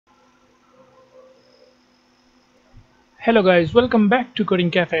Hello guys, welcome back to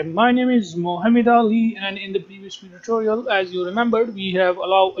Coding Cafe. My name is Mohammed Ali, and in the previous tutorial, as you remembered, we have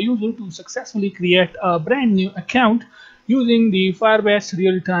allowed a user to successfully create a brand new account using the Firebase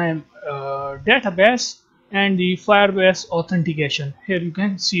real-time database and the Firebase authentication. Here you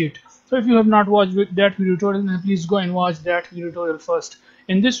can see it. So if you have not watched that video tutorial, then please go and watch that video tutorial first.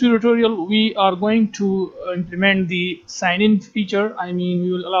 In this video tutorial, we are going to implement the sign-in feature.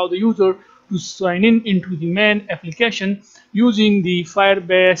 We will allow the user to sign in into the main application using the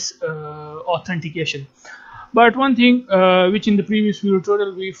Firebase authentication. But one thing which in the previous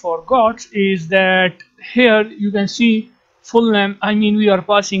tutorial we forgot is that here you can see full name. We are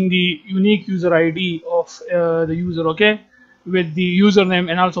passing the unique user ID of the user, okay, with the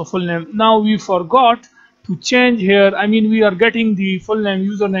username and also full name. Now we forgot to change here. We are getting the full name,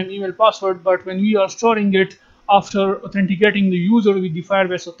 username, email, password, but when we are storing it after authenticating the user with the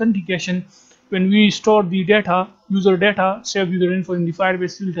Firebase authentication, when we store the data, user data, save user info in the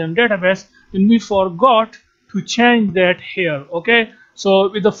Firebase real-time database, then we forgot to change that here, okay. So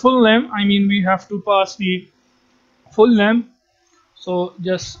with the full name, we have to pass the full name. So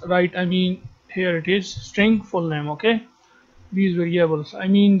just write, here it is, string full name, okay. These variables,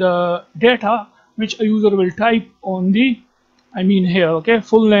 the data which a user will type on the here, okay,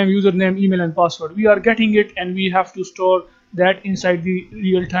 full name, username, email and password, we are getting it, and we have to store that inside the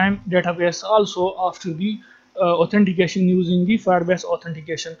real-time database also after the authentication using the Firebase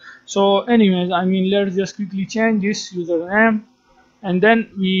authentication. So anyways, let's just quickly change this username, and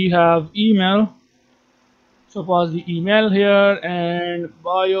then we have email. So pass the email here, and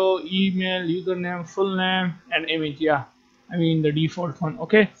bio, email, username, full name and image, yeah, the default one,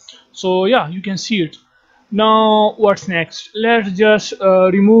 okay. So yeah, you can see it. Now what's next? Let's just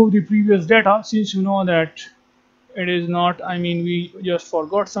remove the previous data, since you know that it is not, we just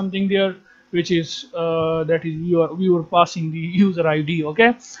forgot something there, which is that is we were passing the user ID,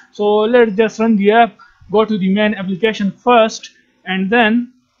 okay. So let's just run the app, go to the main application first, and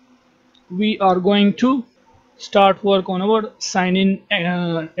then we are going to start work on our sign in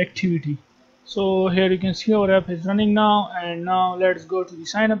activity. So here you can see our app is running now, and now let's go to the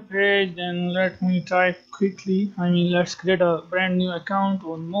sign up page. Then let me type quickly, let's create a brand new account,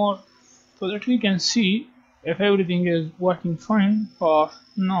 one more, so that we can see if everything is working fine or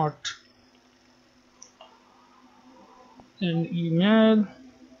not. Then email,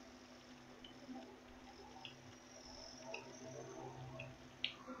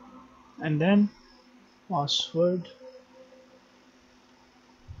 and then password.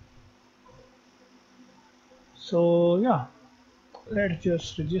 So yeah, let's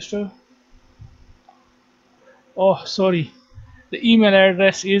just register. Oh sorry, the email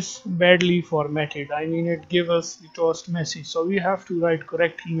address is badly formatted. It gives us the toast message, so we have to write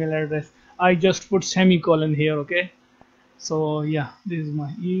correct email address. I just put semicolon here, okay. So yeah, this is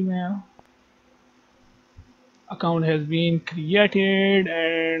my email. Account has been created,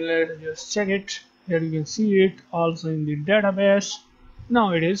 and let's just check it. Here you can see it also in the database.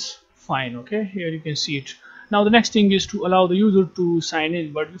 Now it is fine, okay. Here you can see it. Now the next thing is to allow the user to sign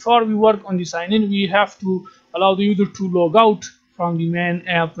in, but before we work on the sign in, we have to allow the user to log out from the main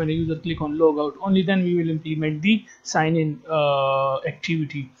app. When the user click on logout, only then we will implement the sign in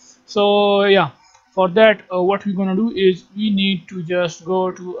activity. So yeah, for that what we're gonna do is we need to just go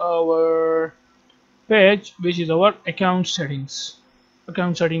to our page, which is our account settings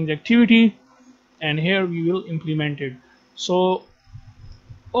activity, and here we will implement it. So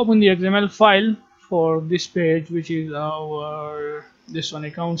open the XML file for this page, which is our this one,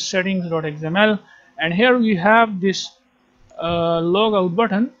 account settings.xml, and here we have this logout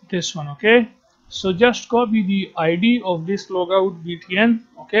button, this one, okay. So just copy the ID of this logout btn,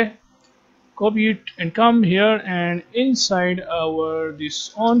 okay, copy it and come here, and inside our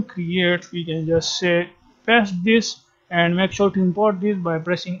this on create, we can just say paste this, and make sure to import this by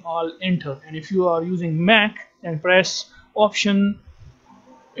pressing Alt Enter. And if you are using Mac, then press Option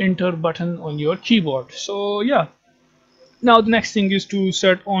Enter button on your keyboard. So yeah, now the next thing is to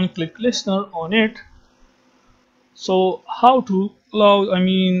set on click listener on it. So how to allow,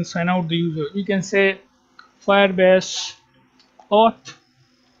 sign out the user? We can say Firebase auth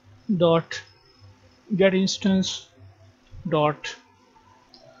dot get instance dot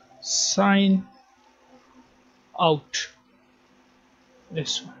sign out,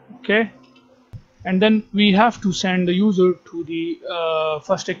 this one, okay. And then we have to send the user to the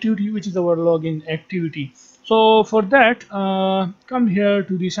first activity, which is our login activity. So for that, come here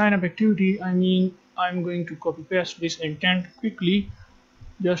to the sign up activity. I'm going to copy paste this intent quickly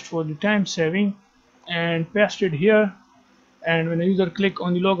just for the time saving, and paste it here. And when the user click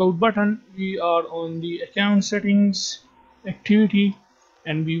on the logout button, we are on the account settings, activity,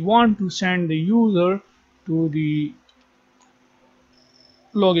 and we want to send the user to the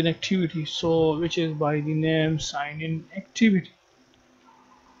login activity, so which is by the name sign in activity.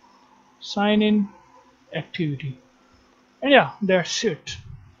 Sign in activity. And yeah, that's it.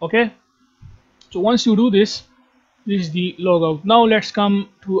 Okay, so once you do this, this is the logout. Now let's come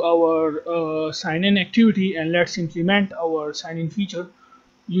to our sign in activity, and let's implement our sign in feature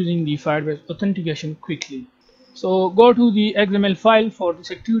using the Firebase authentication quickly. So go to the XML file for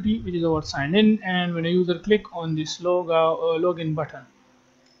this activity, which is our sign in, and when a user click on this login button,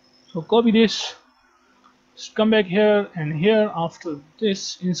 so copy this, come back here, and here after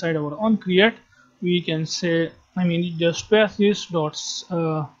this inside our on create, we can say, just pass this dot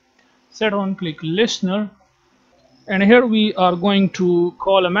set on click listener, and here we are going to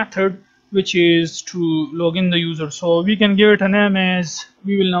call a method which is to login the user. So we can give it a name as,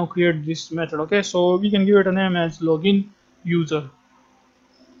 we will now create this method. Okay, so we can give it a name as login user.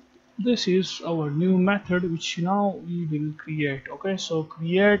 This is our new method which now we will create. Okay, so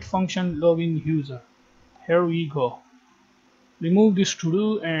create function login user. Here we go. Remove this to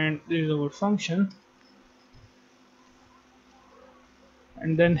do, and this is our function.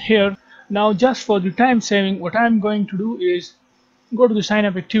 And then here, now just for the time saving, what I'm going to do is go to the sign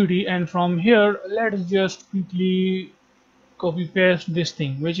up activity, and from here let's just quickly copy paste this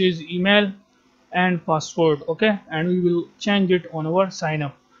thing, which is email and password. Okay, and we will change it on our sign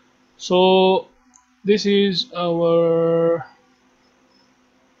up. So this is our,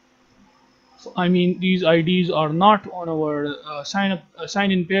 these IDs are not on our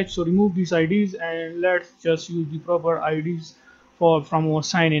sign in page, so remove these IDs and let's just use the proper IDs from our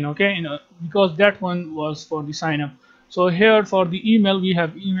sign in. Okay, because that one was for the sign up. So here for the email, we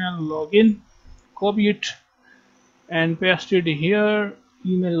have email login, copy it and paste it here,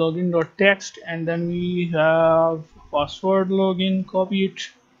 email login dot text, and then we have password login, copy it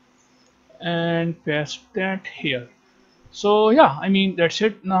and paste that here. So yeah, that's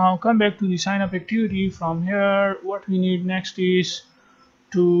it. Now come back to the sign up activity. From here, what we need next is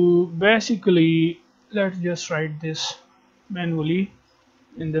to basically, let's just write this manually,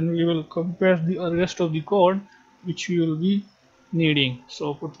 and then we will copy paste the rest of the code which we will be needing.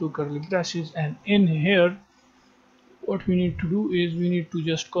 So put two curly braces, and in here what we need to do is we need to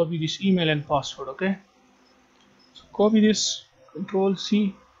just copy this email and password. Okay, so copy this, Control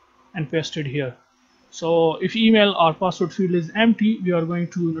C and paste it here. So if email or password field is empty, we are going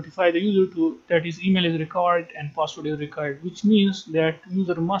to notify the user to that his email is required and password is required, which means that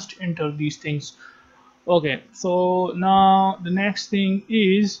user must enter these things. Okay, so now the next thing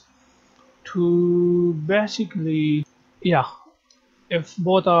is to basically, yeah, if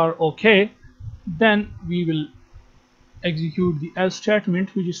both are okay, then we will execute the else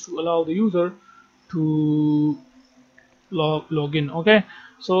statement, which is to allow the user to log in. Okay,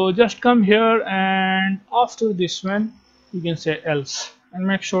 so just come here, and after this one you can say else, and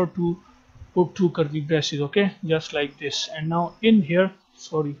make sure to put two curly braces. Okay, just like this. And now in here,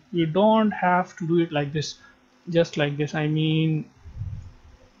 sorry, you don't have to do it like this, just like this.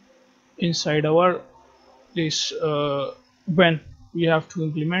 Inside our this when we have to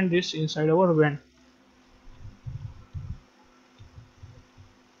implement this inside our when.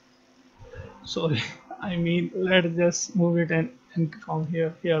 Sorry, let's just move it and from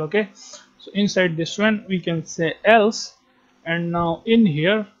here. Okay, so inside this one we can say else, and now in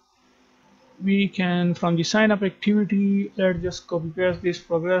here we can, from the sign up activity, let's just copy paste this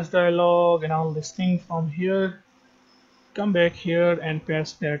progress dialog and all this thing from here, come back here and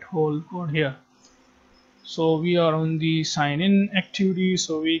paste that whole code here. So we are on the sign in activity,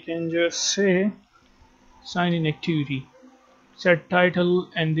 so we can just say sign in activity, set title,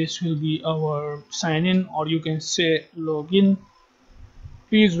 and this will be our sign in, or you can say login.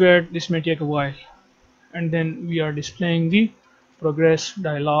 Please wait, this may take a while. And then we are displaying the progress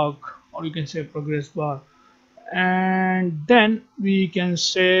dialog, or you can say progress bar, and then we can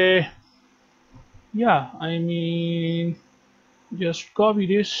say, yeah, just copy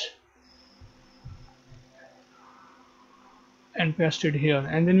this and paste it here,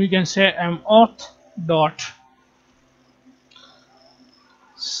 and then we can say auth dot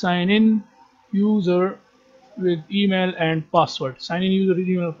sign in user with email and password. Sign in user with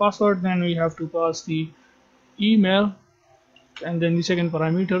email and password, then we have to pass the email and then the second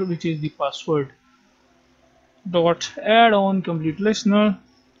parameter, which is the password. Dot add on complete listener,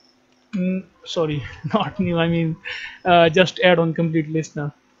 sorry, not new, just add on complete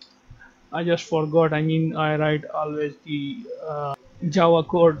listener. I just forgot, I write always the Java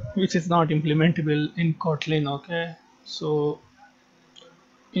code which is not implementable in Kotlin. Okay, so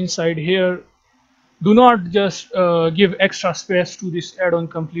inside here Do not just give extra space to this add-on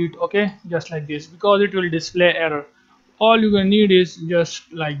complete, okay, just like this, because it will display error. All you gonna need is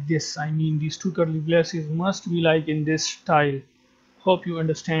just like this. I mean, these two curly braces must be like in this style. Hope you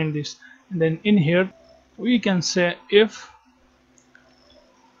understand this. And then in here we can say if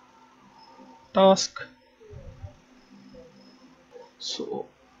task. So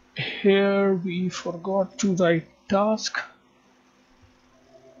here we forgot to write task.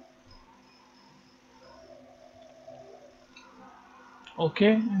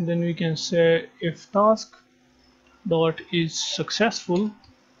 Okay, and then we can say if task dot is successful,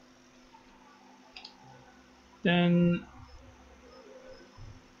 then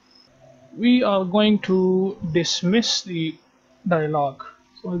we are going to dismiss the dialog.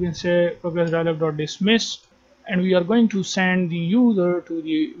 So we can say progress dialog dot dismiss, and we are going to send the user to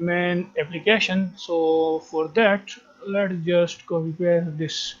the main application. So for that, let's just copy paste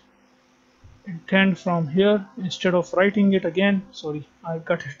this intent from here. Instead of writing it again, sorry, I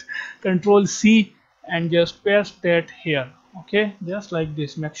cut it, control C and just paste that here. Okay, just like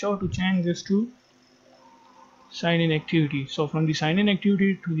this. Make sure to change this to sign in activity. So from the sign in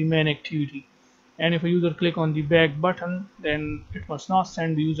activity to the main activity, and if a user click on the back button, then it must not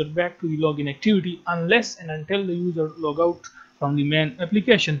send the user back to the login activity unless and until the user log out from the main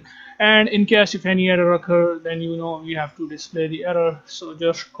application. And in case if any error occur, then you know we have to display the error. So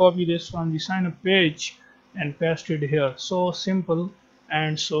just copy this from the sign up page and paste it here. So simple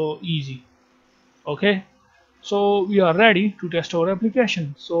and so easy. Okay, so we are ready to test our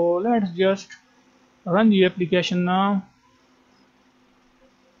application. So let's just run the application now.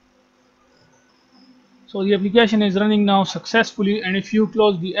 So the application is running now successfully, and if you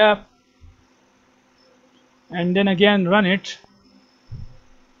close the app and then again run it,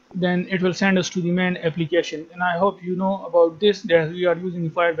 then it will send us to the main application. And I hope you know about this, that we are using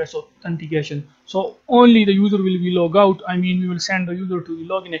Firebase authentication. So only the user will be log out. I mean, we will send the user to the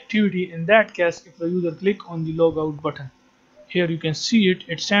login activity. In that case, if the user click on the log out button, here you can see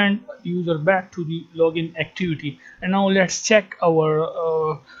it sent user back to the login activity. And now let's check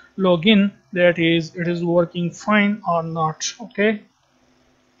our login, that is it is working fine or not. Okay,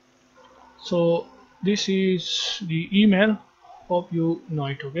 so this is the email, hope you know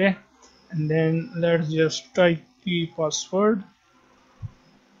it. Okay, and then let's just type the password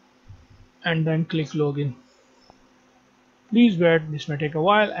and then click login. Please wait, this may take a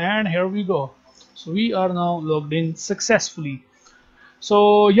while, and here we go. So we are now logged in successfully.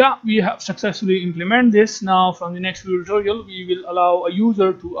 So yeah, we have successfully implemented this. Now from the next tutorial, we will allow a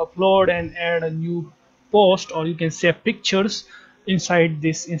user to upload and add a new post, or you can say pictures, inside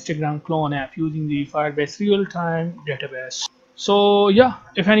this Instagram clone app using the Firebase real-time database. So yeah,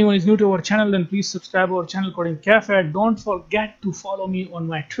 if anyone is new to our channel, then please subscribe our channel Coding Cafe. Don't forget to follow me on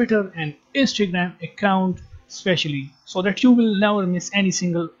my Twitter and Instagram account especially, so that you will never miss any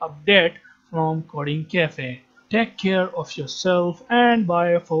single update from Coding Cafe. Take care of yourself and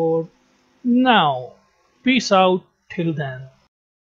bye for now. Peace out till then.